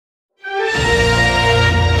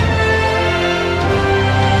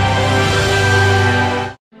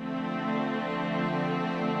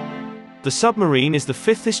The Submarine is the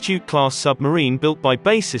fifth Astute Class submarine built by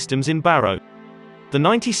BAE Systems in Barrow. The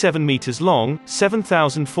 97 meters long,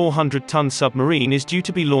 7,400-ton submarine is due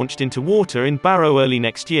to be launched into water in Barrow early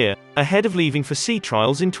next year, ahead of leaving for sea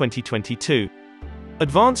trials in 2022.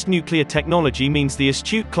 Advanced nuclear technology means the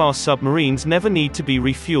Astute Class submarines never need to be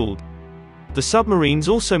refueled. The submarines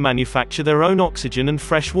also manufacture their own oxygen and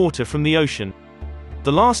fresh water from the ocean.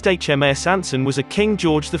 The last HMS Anson was a King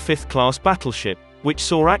George V class battleship, which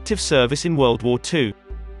saw active service in World War II.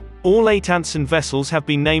 All 8 Anson vessels have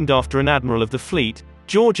been named after an admiral of the fleet,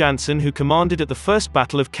 George Anson, who commanded at the First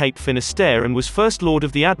Battle of Cape Finisterre and was First Lord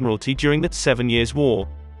of the Admiralty during that 7 Years' War.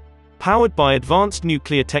 Powered by advanced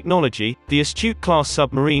nuclear technology, the Astute Class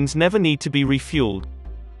submarines never need to be refueled.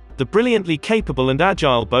 The brilliantly capable and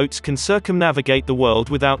agile boats can circumnavigate the world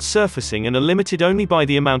without surfacing and are limited only by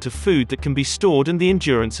the amount of food that can be stored and the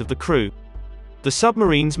endurance of the crew. The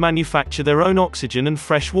submarines manufacture their own oxygen and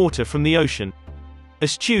fresh water from the ocean.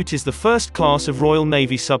 Astute is the first class of Royal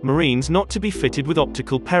Navy submarines not to be fitted with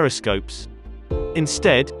optical periscopes.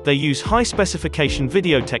 Instead, they use high-specification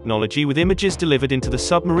video technology with images delivered into the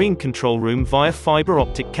submarine control room via fiber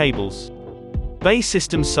optic cables. BAE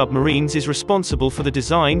Systems Submarines is responsible for the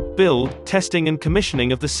design, build, testing and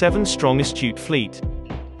commissioning of the 7-strong Astute fleet.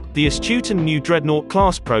 The Astute and new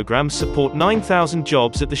Dreadnought-class programs support 9,000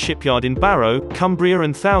 jobs at the shipyard in Barrow, Cumbria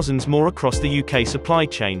and thousands more across the UK supply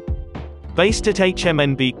chain. Based at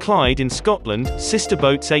HMNB Clyde in Scotland, sister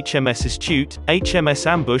boats HMS Astute, HMS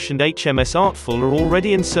Ambush and HMS Artful are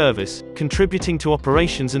already in service, contributing to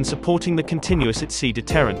operations and supporting the continuous at-sea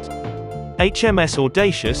deterrent. HMS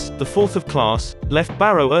Audacious, the 4th of class, left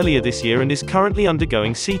Barrow earlier this year and is currently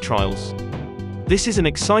undergoing sea trials. This is an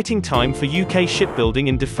exciting time for UK shipbuilding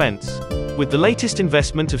in defence. With the latest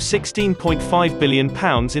investment of £16.5 billion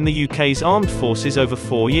in the UK's armed forces over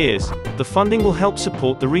 4 years, the funding will help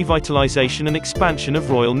support the revitalisation and expansion of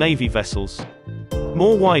Royal Navy vessels.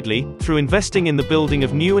 More widely, through investing in the building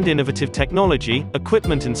of new and innovative technology,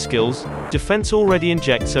 equipment and skills, defence already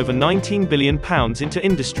injects over £19 billion into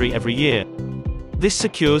industry every year. This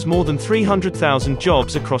secures more than 300,000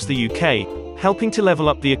 jobs across the UK, helping to level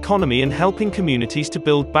up the economy and helping communities to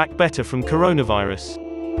build back better from coronavirus.